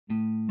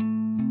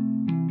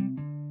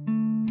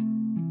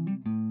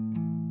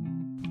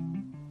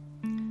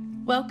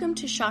Welcome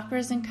to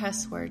Chakras and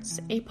Cuss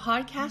Words, a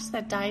podcast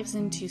that dives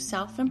into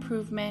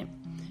self-improvement,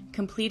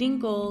 completing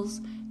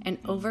goals, and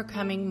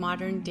overcoming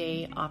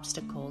modern-day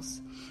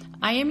obstacles.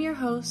 I am your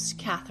host,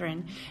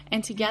 Catherine,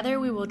 and together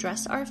we will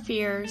address our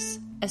fears,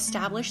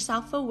 establish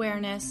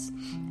self-awareness,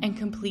 and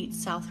complete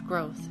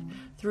self-growth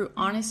through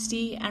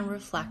honesty and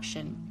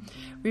reflection.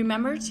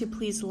 Remember to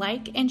please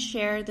like and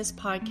share this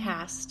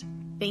podcast.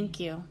 Thank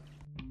you.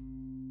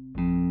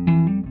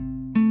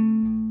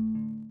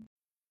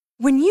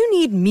 When you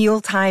need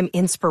mealtime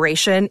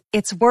inspiration,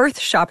 it's worth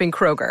shopping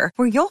Kroger,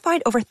 where you'll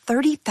find over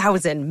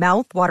 30,000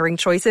 mouth-watering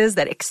choices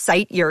that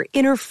excite your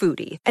inner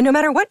foodie. And no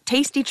matter what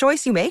tasty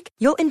choice you make,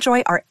 you'll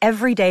enjoy our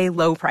everyday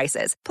low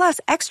prices, plus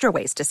extra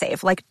ways to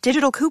save, like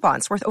digital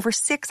coupons worth over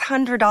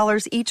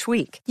 $600 each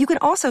week. You can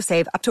also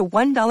save up to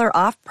 $1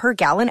 off per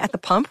gallon at the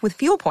pump with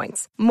fuel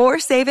points. More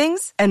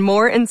savings and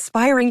more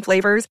inspiring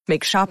flavors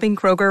make shopping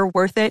Kroger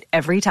worth it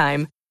every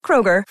time.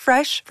 Kroger,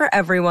 fresh for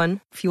everyone.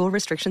 Fuel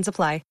restrictions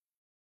apply.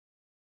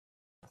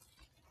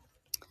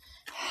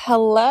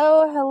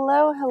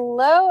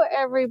 Hello,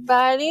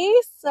 everybody.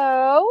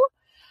 So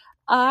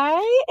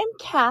I am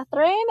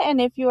Catherine,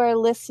 and if you are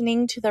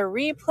listening to the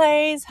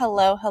replays,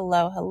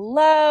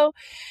 hello.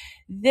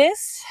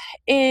 This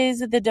is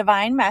the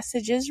Divine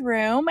Messages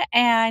Room,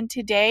 and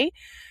today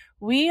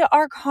we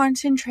are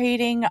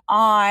concentrating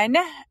on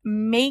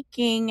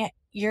mastering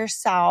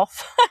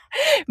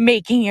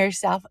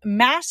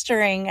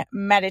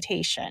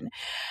meditation.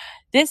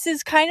 This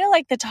is kind of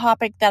like the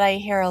topic that I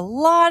hear a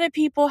lot of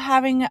people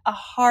having a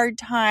hard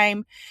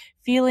time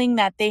feeling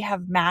that they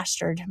have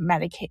mastered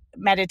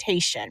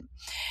meditation.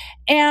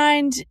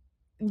 And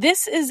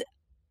this is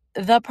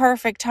the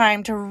perfect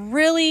time to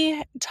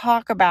really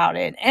talk about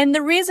it. And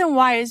the reason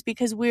why is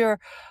because we are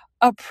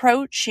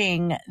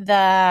approaching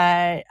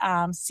the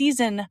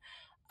season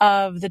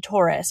of the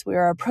Taurus. We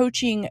are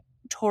approaching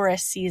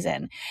Taurus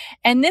season.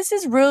 And this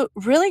is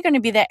really going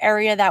to be the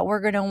area that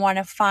we're going to want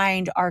to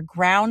find our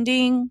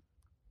grounding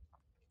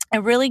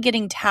and really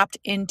getting tapped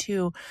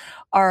into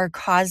our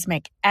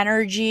cosmic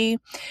energy.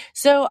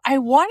 So I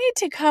wanted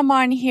to come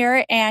on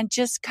here and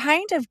just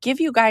kind of give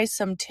you guys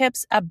some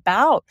tips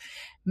about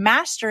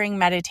mastering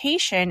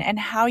meditation and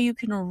how you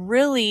can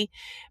really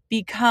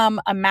become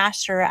a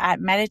master at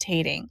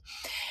meditating.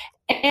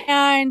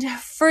 And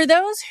for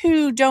those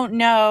who don't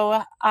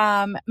know,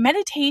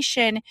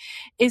 meditation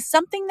is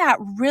something that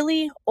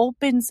really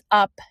opens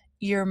up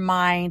your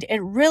mind. It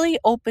really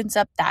opens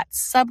up that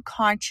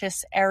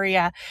subconscious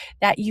area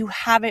that you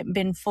haven't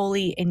been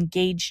fully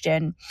engaged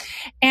in.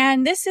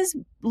 And this is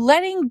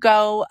letting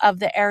go of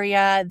the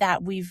area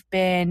that we've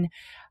been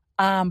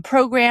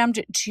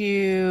programmed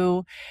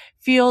to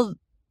feel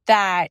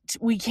that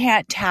we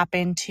can't tap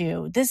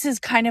into. This is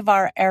kind of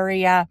our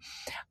area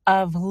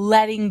of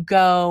letting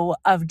go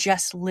of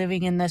just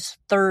living in this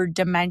third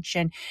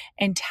dimension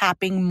and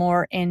tapping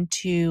more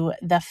into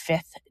the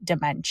fifth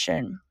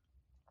dimension.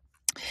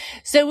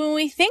 So when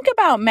we think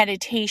about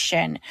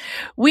meditation,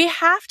 we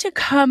have to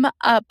come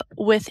up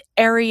with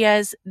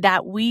areas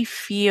that we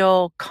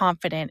feel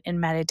confident in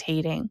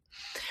meditating,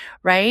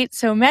 right?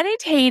 So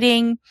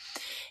meditating,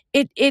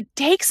 it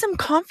takes some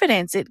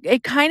confidence.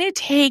 It kind of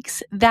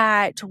takes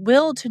that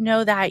will to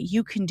know that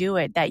you can do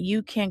it, that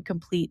you can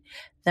complete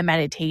the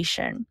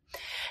meditation.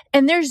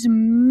 And there's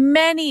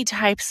many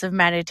types of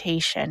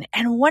meditation.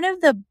 And one of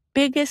the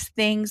biggest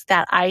things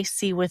that I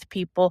see with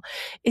people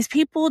is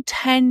people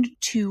tend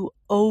to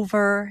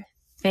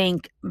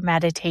overthink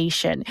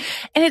meditation.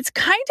 And it's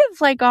kind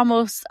of like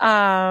almost,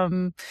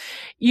 ironic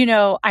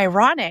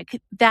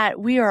that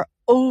we are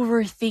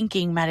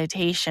overthinking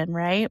meditation,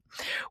 right?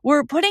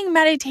 We're putting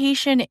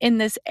meditation in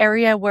this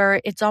area where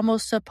it's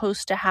almost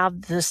supposed to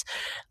have this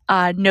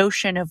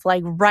notion of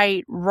like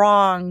right,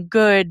 wrong,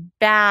 good,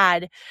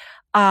 bad.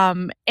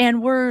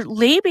 And we're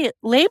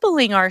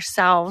labeling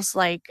ourselves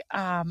like,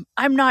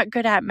 I'm not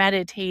good at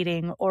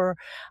meditating, or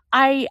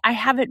I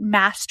haven't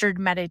mastered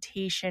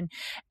meditation.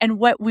 And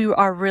what we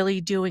are really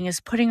doing is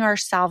putting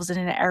ourselves in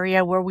an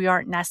area where we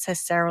aren't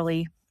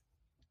necessarily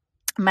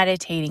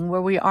meditating,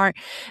 where we aren't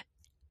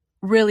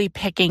really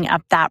picking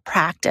up that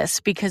practice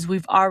because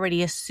we've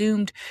already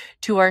assumed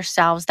to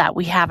ourselves that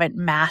we haven't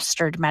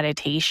mastered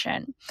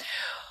meditation.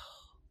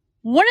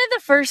 One of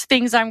the first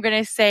things I'm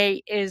going to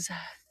say is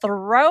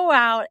throw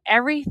out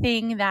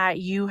everything that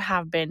you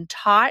have been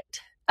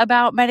taught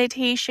about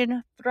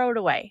meditation. Throw it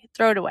away.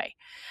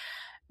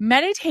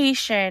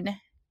 Meditation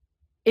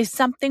is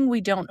something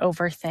we don't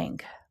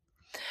overthink.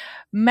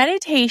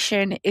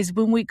 Meditation is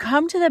when we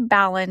come to the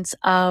balance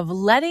of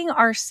letting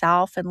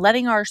ourself and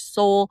letting our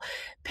soul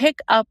pick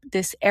up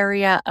this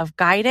area of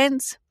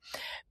guidance,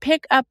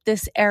 pick up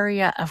this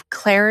area of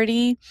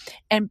clarity,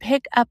 and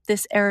pick up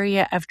this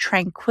area of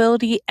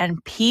tranquility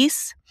and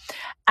peace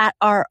at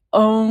our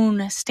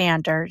own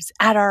standards,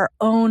 at our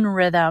own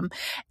rhythm.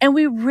 And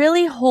we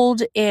really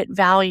hold it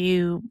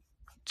value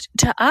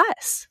to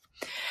us,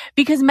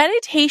 because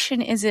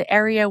meditation is an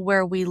area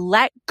where we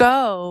let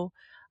go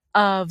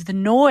of the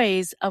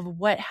noise of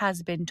what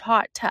has been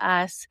taught to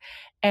us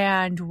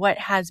and what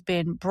has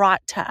been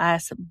brought to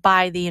us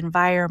by the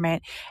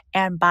environment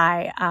and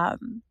by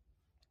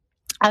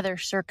other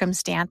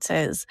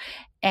circumstances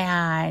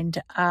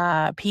and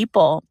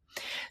people.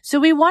 So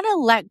we want to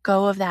let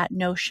go of that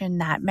notion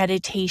that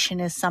meditation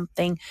is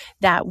something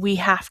that we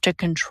have to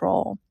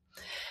control.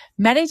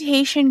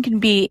 Meditation can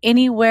be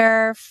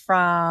anywhere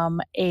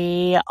from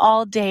a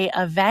all-day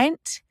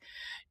event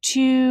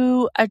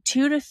to a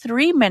 2 to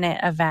 3 minute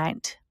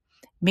event,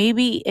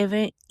 maybe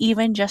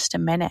even just a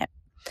minute.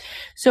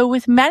 So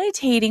with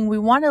meditating, we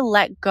want to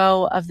let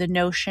go of the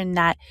notion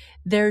that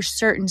there's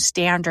certain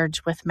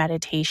standards with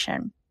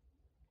meditation.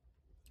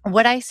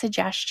 What I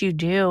suggest you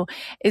do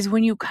is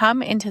when you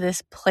come into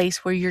this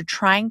place where you're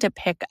trying to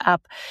pick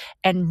up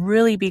and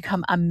really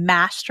become a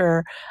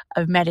master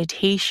of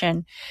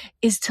meditation,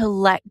 is to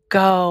let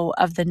go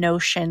of the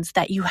notions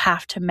that you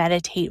have to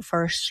meditate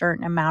for a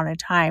certain amount of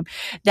time,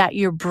 that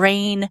your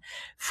brain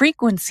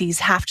frequencies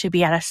have to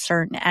be at a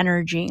certain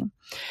energy.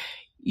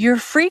 Your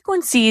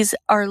frequencies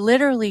are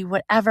literally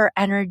whatever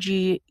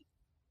energy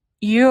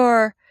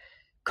your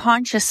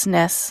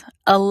consciousness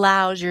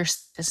allows your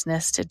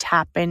consciousness to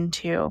tap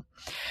into.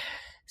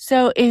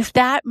 So if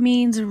that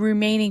means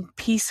remaining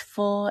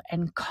peaceful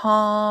and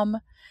calm,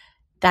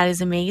 that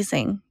is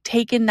amazing.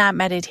 Take in that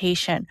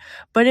meditation.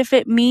 But if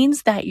it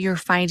means that you're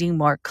finding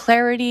more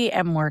clarity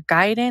and more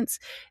guidance,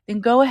 then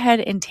go ahead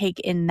and take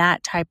in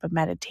that type of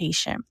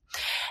meditation.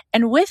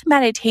 And with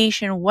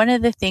meditation, one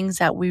of the things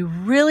that we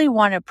really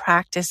want to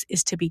practice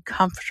is to be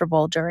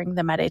comfortable during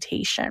the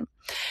meditation.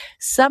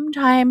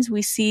 Sometimes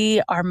we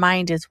see our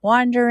mind is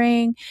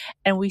wandering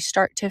and we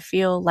start to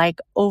feel like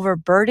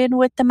overburdened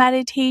with the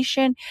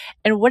meditation.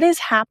 And what is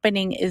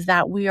happening is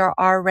that we are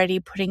already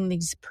putting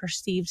these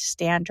perceived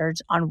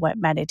standards on what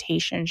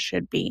meditation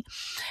should be.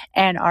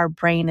 And our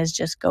brain is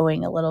just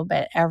going a little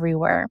bit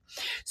everywhere.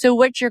 So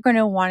what you're going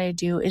to want to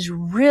do is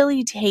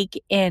really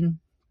take in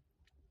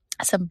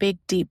some big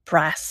deep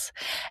breaths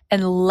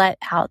and let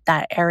out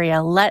that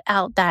area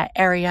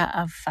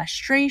of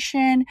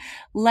frustration,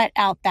 let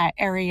out that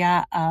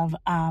area of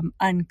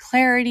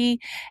unclarity,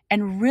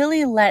 and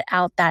really let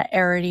out that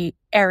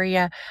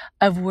area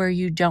of where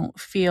you don't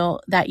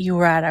feel that you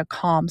are at a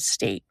calm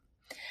state.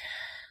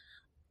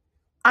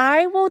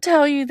 I will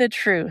tell you the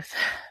truth.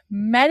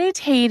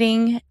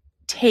 Meditating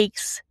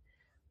takes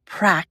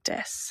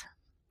practice.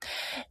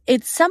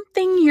 It's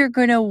something you're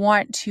going to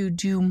want to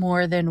do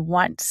more than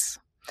once.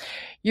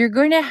 You're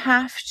going to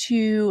have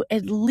to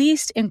at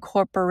least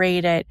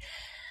incorporate it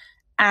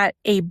at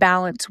a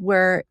balance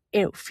where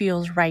it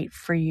feels right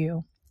for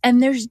you. And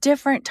there's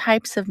different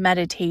types of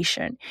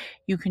meditation.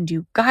 You can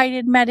do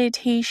guided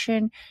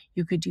meditation.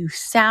 You could do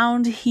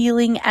sound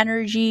healing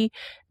energy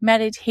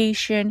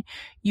meditation.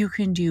 You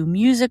can do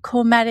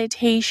musical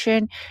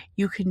meditation.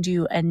 You can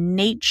do a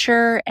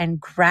nature and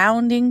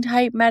grounding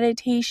type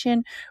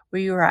meditation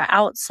where you are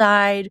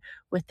outside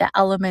with the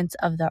elements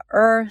of the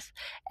earth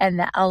and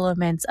the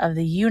elements of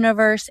the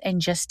universe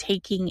and just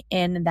taking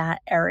in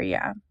that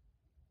area.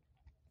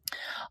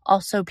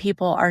 Also,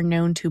 people are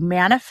known to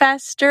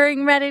manifest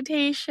during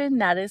meditation.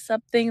 That is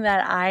something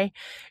that I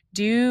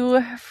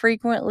do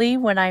frequently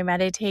when I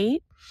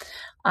meditate.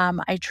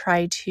 I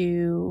try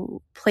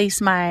to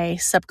place my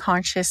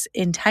subconscious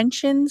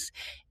intentions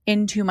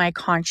into my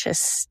conscious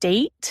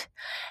state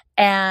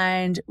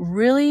and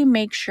really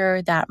make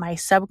sure that my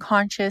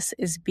subconscious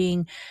is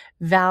being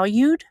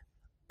valued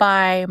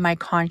by my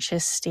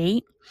conscious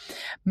state.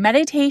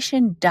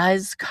 Meditation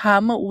does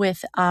come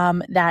with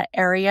that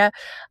area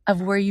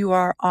of where you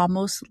are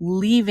almost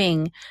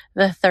leaving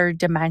the third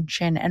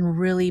dimension and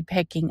really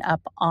picking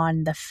up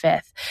on the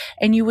fifth.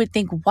 And you would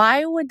think,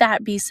 why would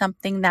that be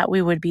something that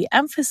we would be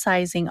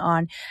emphasizing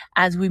on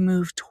as we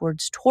move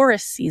towards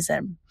Taurus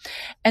season?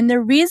 And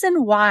the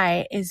reason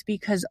why is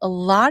because a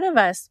lot of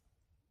us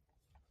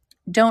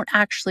don't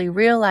actually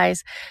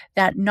realize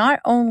that not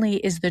only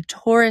is the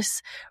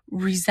Taurus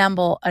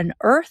resemble an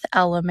earth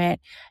element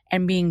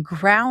and being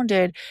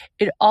grounded,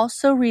 it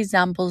also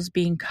resembles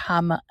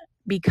becoming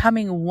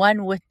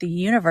one with the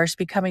universe,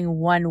 becoming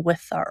one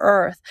with the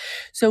earth.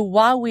 So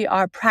while we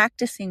are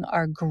practicing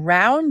our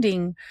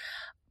grounding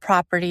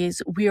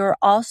properties, we are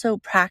also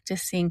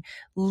practicing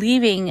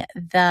leaving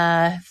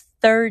the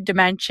third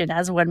dimension,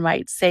 as one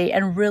might say,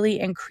 and really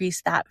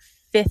increase that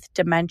fifth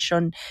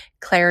dimension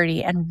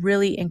clarity and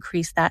really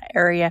increase that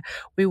area.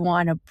 We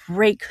want to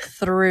break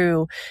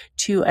through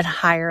to a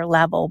higher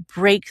level,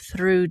 break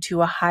through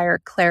to a higher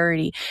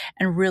clarity,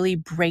 and really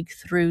break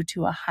through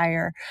to a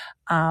higher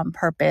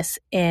purpose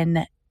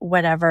in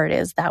whatever it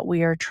is that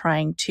we are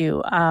trying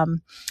to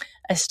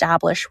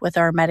establish with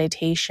our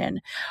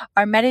meditation.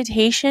 Our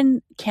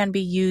meditation can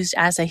be used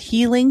as a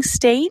healing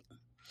state.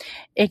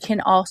 It can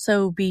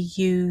also be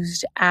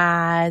used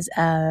as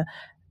a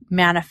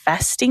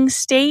manifesting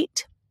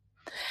state.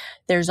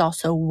 There's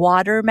also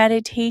water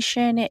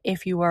meditation.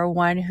 If you are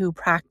one who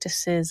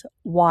practices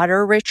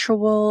water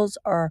rituals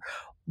or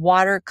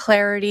water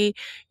clarity,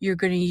 you're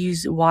going to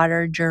use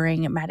water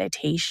during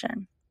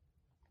meditation.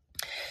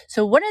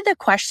 So one of the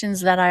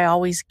questions that I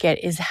always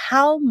get is,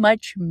 how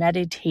much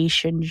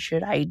meditation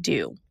should I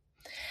do?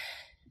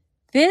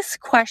 This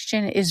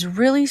question is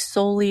really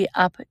solely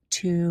up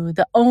to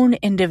the own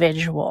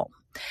individual.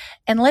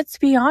 And let's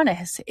be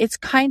honest, it's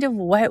kind of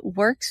what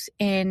works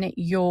in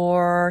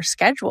your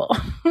schedule,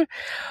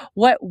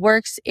 what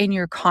works in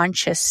your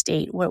conscious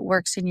state, what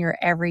works in your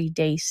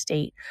everyday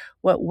state,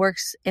 what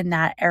works in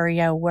that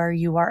area where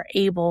you are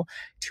able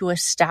to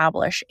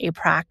establish a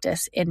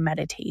practice in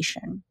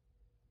meditation.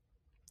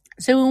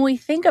 So when we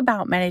think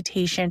about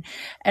meditation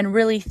and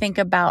really think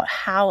about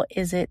how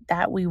is it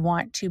that we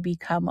want to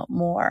become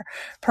more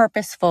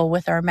purposeful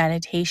with our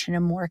meditation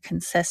and more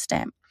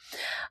consistent,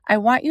 I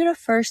want you to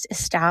first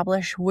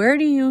establish, where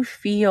do you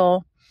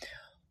feel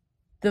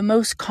the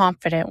most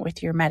confident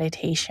with your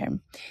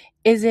meditation?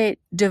 Is it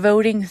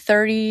devoting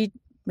 30,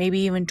 maybe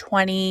even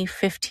 20,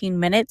 15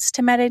 minutes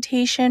to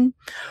meditation?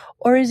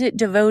 Or is it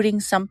devoting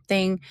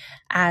something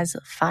as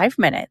 5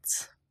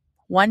 minutes,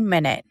 1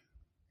 minute,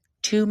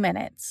 2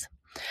 minutes?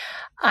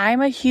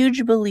 I'm a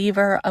huge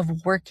believer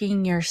of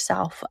working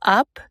yourself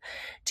up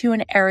to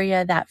an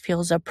area that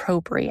feels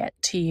appropriate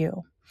to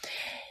you.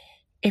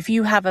 If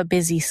you have a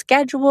busy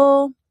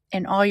schedule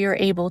and all you're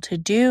able to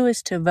do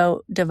is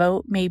to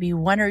devote maybe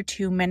 1 or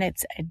 2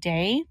 minutes a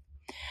day,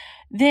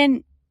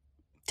 then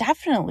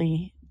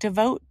definitely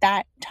devote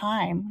that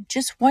time,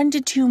 just 1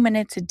 to 2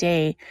 minutes a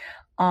day,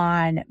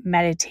 on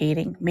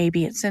meditating.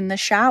 Maybe it's in the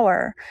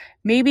shower,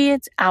 maybe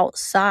it's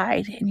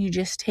outside, and you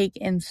just take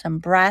in some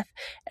breath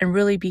and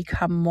really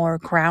become more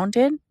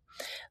grounded.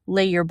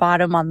 Lay your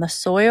bottom on the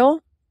soil,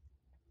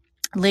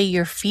 lay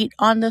your feet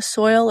on the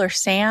soil or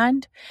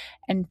sand,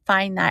 and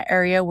find that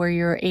area where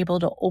you're able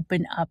to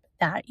open up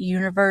that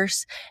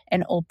universe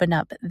and open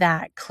up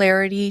that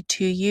clarity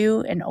to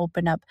you and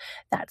open up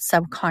that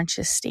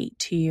subconscious state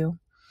to you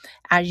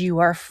as you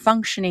are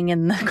functioning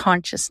in the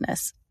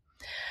consciousness.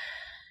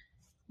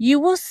 You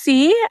will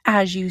see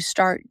as you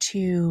start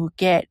to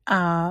get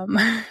your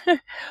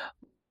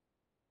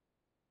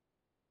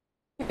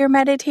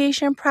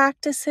meditation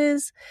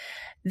practices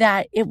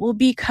that it will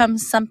become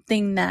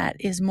something that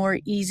is more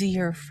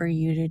easier for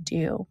you to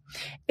do.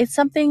 It's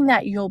something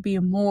that you'll be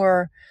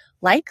more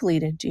likely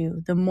to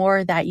do the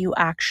more that you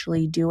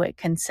actually do it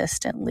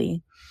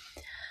consistently.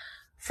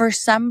 For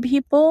some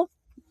people,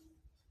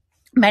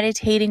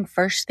 meditating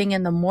first thing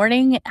in the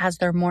morning as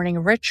their morning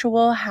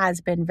ritual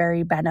has been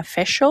very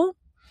beneficial.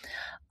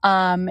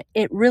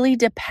 It really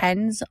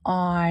depends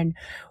on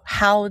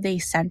how they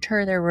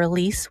center their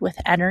release with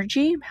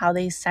energy, how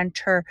they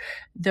center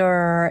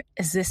their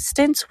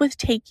existence with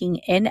taking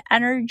in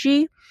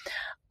energy.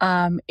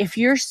 If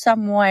you're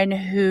someone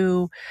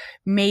who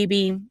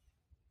maybe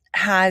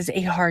has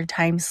a hard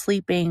time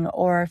sleeping,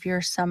 or if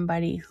you're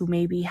somebody who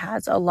maybe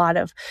has a lot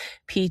of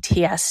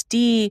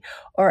PTSD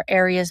or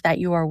areas that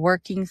you are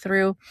working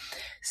through,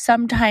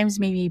 sometimes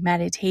maybe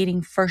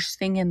meditating first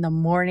thing in the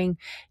morning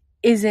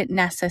isn't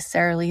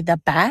necessarily the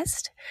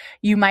best.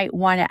 You might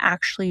want to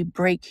actually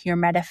break your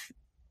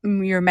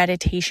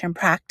meditation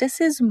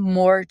practices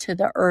more to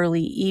the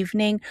early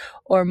evening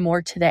or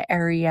more to the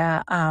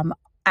area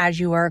as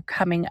you are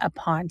coming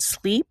upon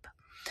sleep.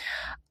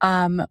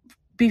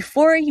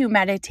 Before you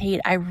meditate,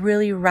 I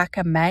really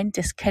recommend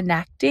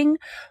disconnecting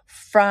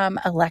from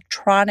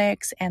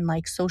electronics and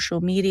like social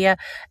media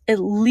at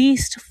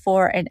least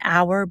for an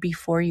hour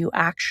before you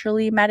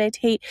actually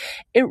meditate.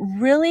 It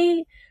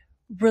really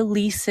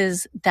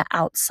releases the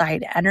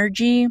outside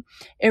energy.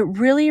 It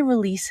really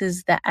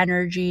releases the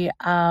energy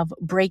of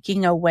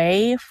breaking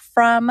away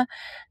from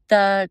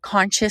the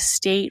conscious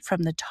state,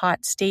 from the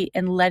taught state,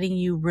 and letting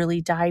you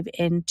really dive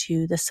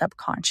into the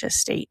subconscious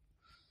state.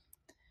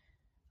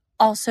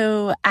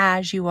 Also,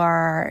 as you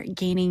are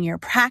gaining your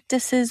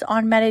practices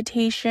on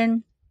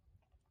meditation,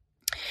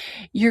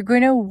 you're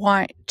going to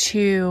want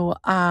to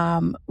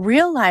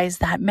realize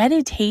that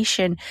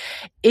meditation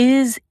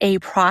is a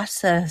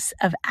process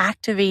of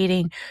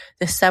activating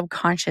the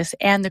subconscious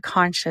and the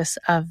conscious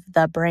of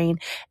the brain.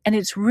 And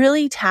it's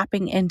really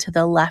tapping into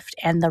the left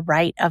and the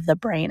right of the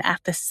brain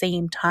at the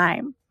same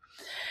time.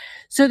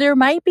 So there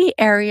might be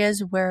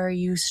areas where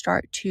you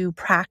start to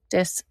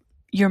practice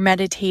your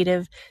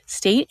meditative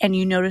state and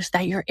you notice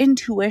that your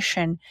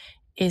intuition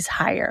is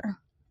higher.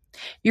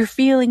 You're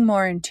feeling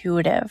more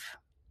intuitive.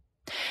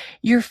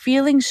 You're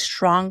feeling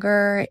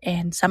stronger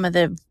in some of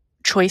the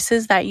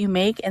choices that you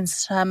make and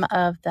some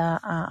of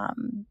the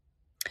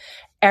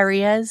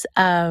areas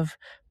of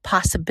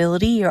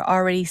possibility. You're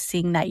already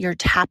seeing that you're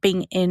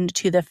tapping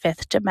into the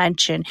fifth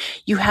dimension.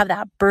 You have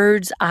that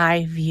bird's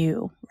eye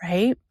view,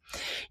 right?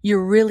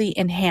 You're really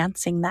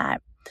enhancing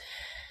that.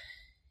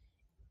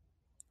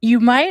 You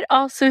might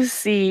also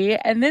see,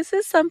 and this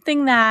is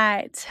something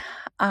that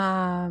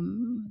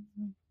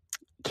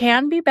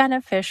can be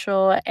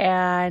beneficial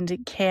and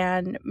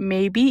can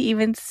maybe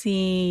even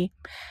see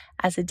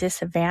as a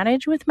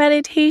disadvantage with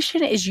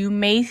meditation, is you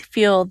may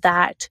feel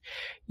that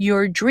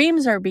your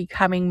dreams are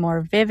becoming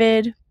more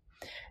vivid.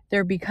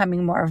 They're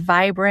becoming more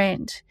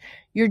vibrant.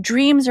 Your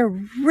dreams are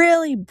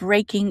really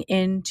breaking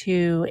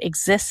into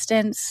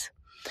existence.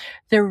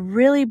 they're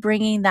really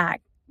bringing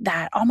that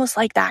almost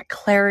like that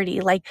clarity.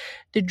 Like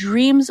the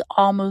dreams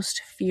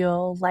almost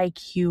feel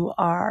like you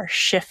are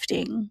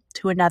shifting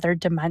to another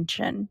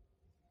dimension.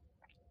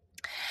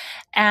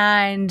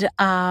 And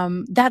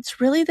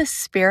that's really the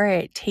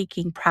spirit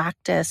taking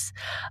practice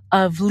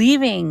of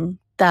leaving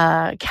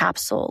the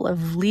capsule,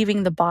 of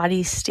leaving the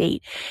body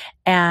state,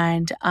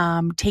 and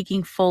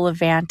taking full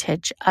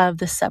advantage of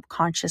the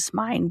subconscious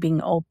mind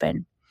being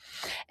open.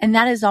 And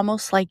that is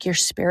almost like your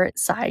spirit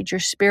side, your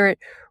spirit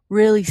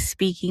really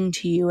speaking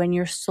to you, and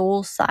your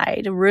soul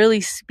side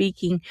really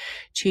speaking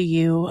to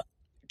you,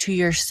 to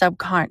your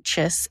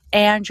subconscious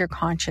and your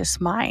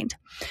conscious mind.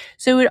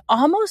 So it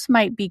almost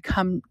might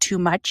become too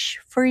much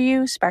for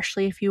you,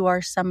 especially if you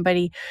are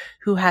somebody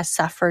who has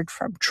suffered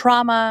from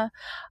trauma.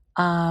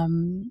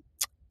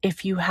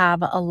 If you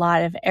have a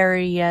lot of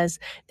areas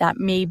that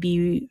may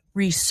be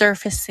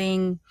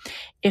resurfacing,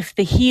 if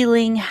the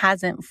healing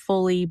hasn't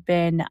fully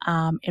been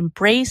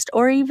embraced,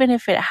 or even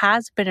if it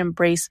has been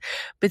embraced,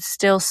 but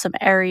still some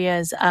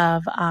areas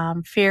of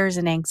fears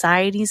and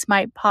anxieties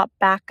might pop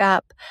back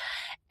up.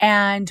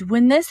 And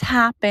when this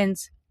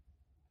happens,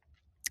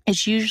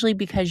 it's usually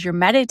because your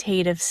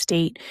meditative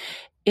state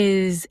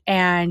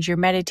and your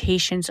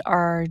meditations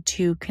are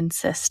too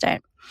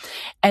consistent.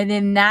 And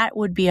then that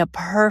would be a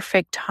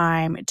perfect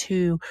time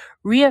to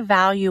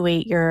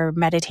reevaluate your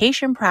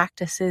meditation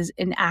practices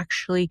and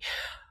actually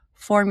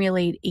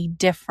formulate a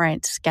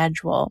different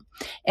schedule.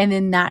 And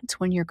then that's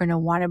when you're going to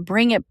want to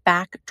bring it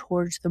back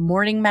towards the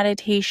morning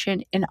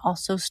meditation and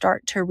also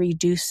start to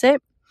reduce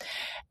it.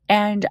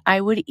 And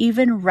I would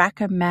even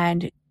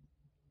recommend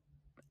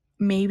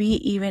maybe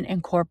even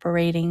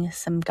incorporating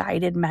some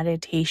guided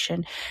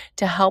meditation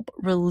to help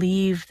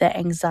relieve the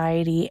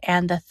anxiety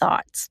and the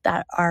thoughts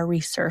that are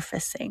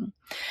resurfacing.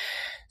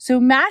 So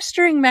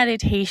mastering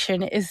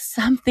meditation is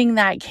something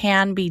that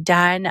can be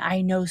done.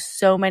 I know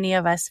so many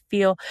of us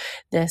feel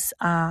this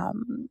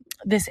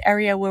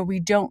area where we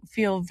don't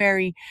feel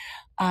very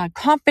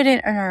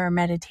confident in our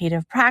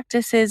meditative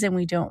practices, and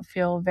we don't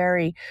feel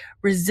very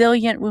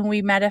resilient when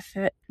we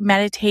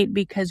meditate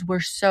because we're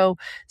so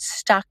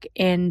stuck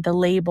in the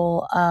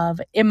label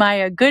of, am I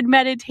a good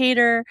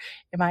meditator?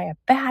 Am I a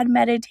bad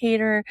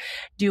meditator?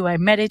 Do I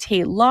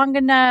meditate long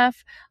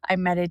enough? I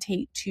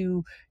meditate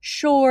too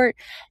short.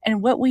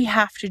 And what we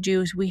have to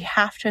do is we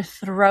have to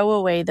throw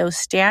away those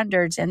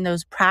standards and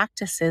those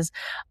practices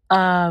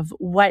of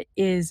what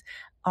is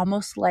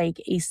almost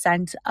like a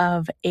sense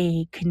of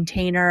a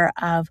container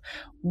of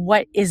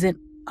what isn't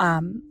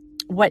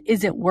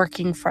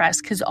working for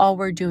us, because all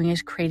we're doing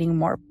is creating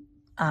more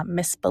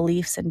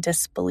misbeliefs and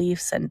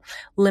disbeliefs and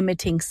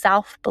limiting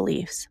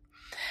self-beliefs.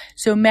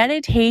 So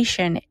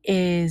meditation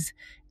is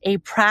a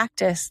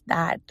practice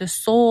that the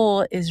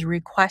soul is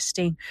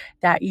requesting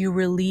that you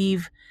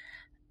relieve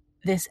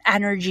this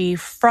energy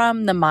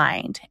from the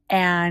mind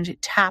and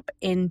tap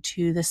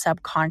into the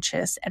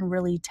subconscious and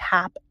really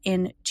tap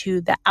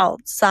into the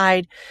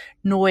outside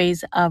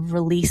noise of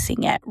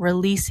releasing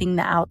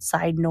the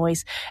outside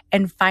noise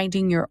and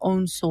finding your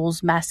own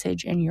soul's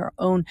message and your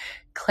own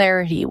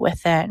clarity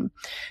within.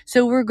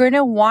 So we're going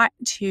to want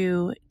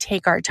to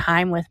take our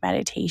time with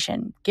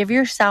meditation. Give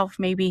yourself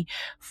maybe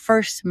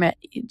first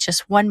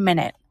just 1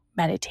 minute,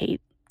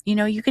 meditate.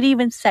 You could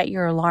even set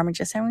your alarm and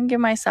just say, I'm going to give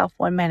myself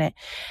 1 minute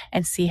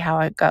and see how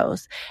it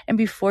goes. And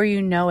before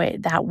you know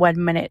it, that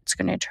 1 minute is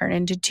going to turn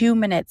into 2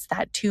 minutes.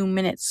 That 2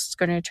 minutes is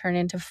going to turn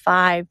into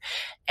 5.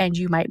 And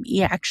you might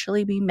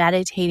actually be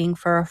meditating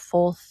for a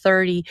full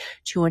 30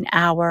 to an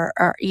hour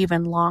or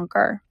even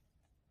longer.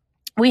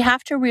 We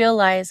have to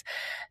realize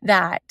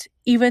that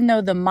even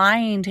though the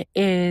mind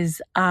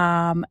is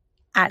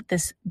at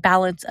this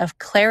balance of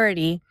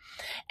clarity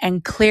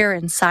and clear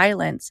and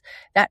silence,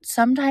 that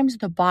sometimes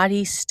the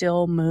body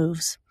still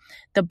moves.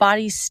 The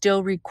body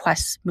still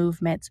requests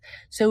movements.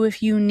 So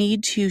if you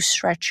need to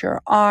stretch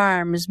your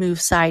arms, move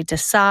side to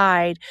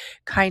side,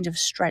 kind of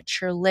stretch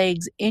your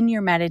legs in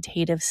your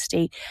meditative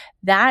state,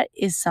 that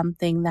is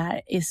something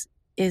that is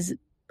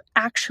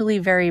actually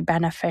very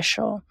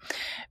beneficial,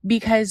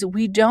 because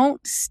we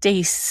don't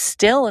stay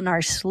still in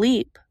our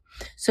sleep.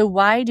 So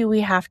why do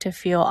we have to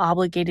feel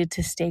obligated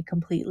to stay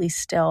completely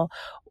still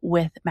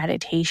with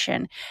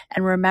meditation?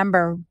 And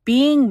remember,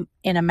 being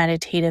in a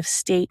meditative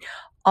state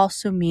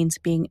also means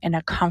being in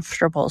a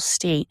comfortable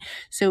state.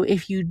 So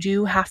if you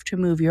do have to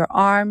move your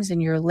arms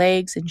and your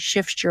legs and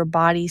shift your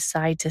body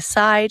side to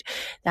side,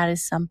 that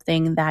is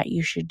something that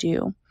you should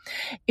do.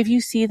 If you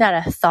see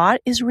that a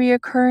thought is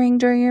reoccurring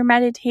during your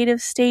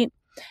meditative state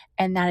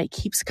and that it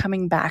keeps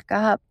coming back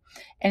up,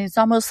 and it's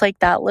almost like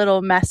that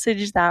little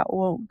message that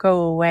won't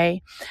go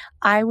away,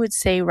 I would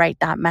say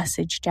write that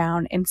message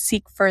down and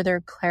seek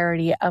further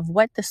clarity of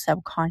what the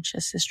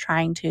subconscious is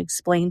trying to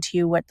explain to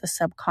you, what the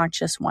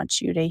subconscious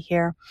wants you to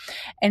hear,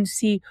 and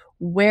see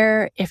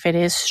where, if it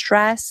is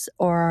stress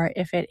or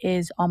if it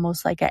is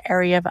almost like an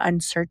area of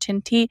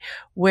uncertainty,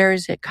 where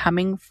is it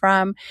coming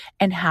from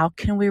and how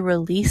can we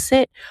release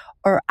it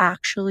or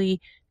actually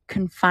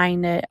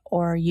confine it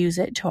or use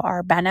it to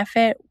our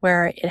benefit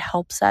where it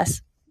helps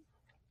us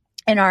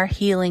in our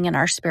healing and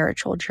our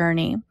spiritual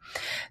journey.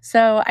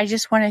 So I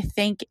just want to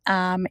thank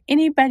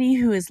anybody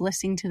who is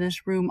listening to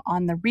this room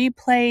on the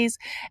replays,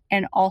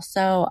 and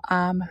also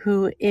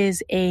who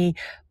is a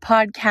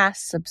podcast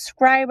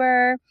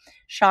subscriber.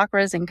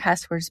 Chakras and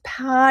Cuss Words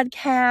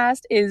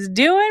podcast is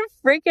doing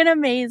freaking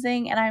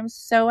amazing, and I'm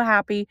so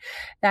happy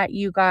that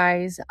you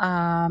guys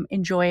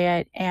enjoy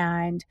it.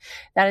 And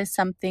that is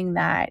something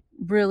that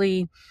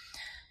really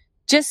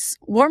just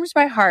warms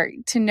my heart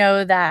to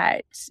know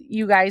that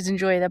you guys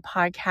enjoy the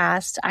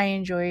podcast. I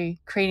enjoy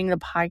creating the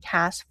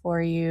podcast for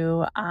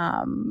you.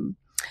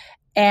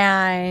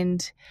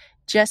 And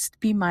just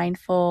be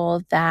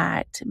mindful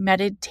that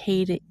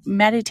meditation,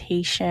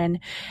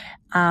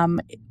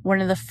 one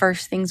of the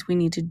first things we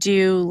need to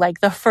do, like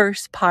the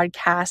first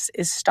podcast,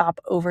 is stop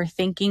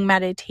overthinking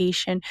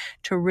meditation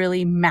to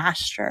really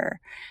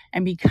master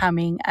and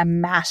becoming a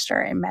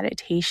master in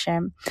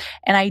meditation.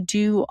 And I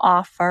do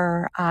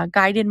offer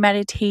guided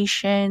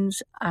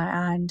meditations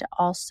and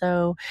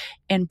also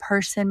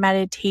in-person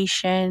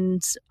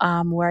meditations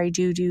where I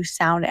do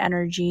sound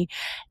energy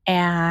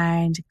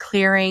and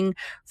clearing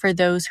for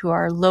those who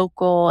are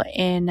local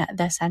in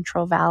the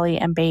Central Valley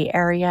and Bay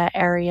Area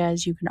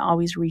areas. You can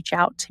always reach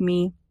out to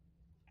me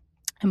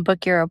and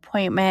book your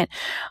appointment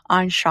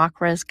on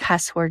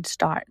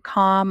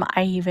chakrascusswords.com.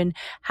 I even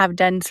have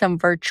done some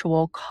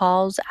virtual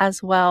calls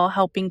as well,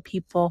 helping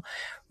people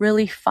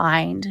really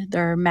find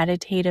their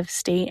meditative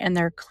state and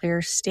their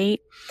clear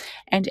state.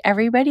 And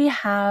everybody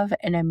have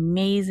an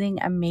amazing,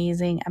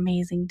 amazing,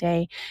 amazing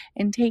day,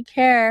 and take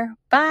care.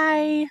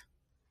 Bye.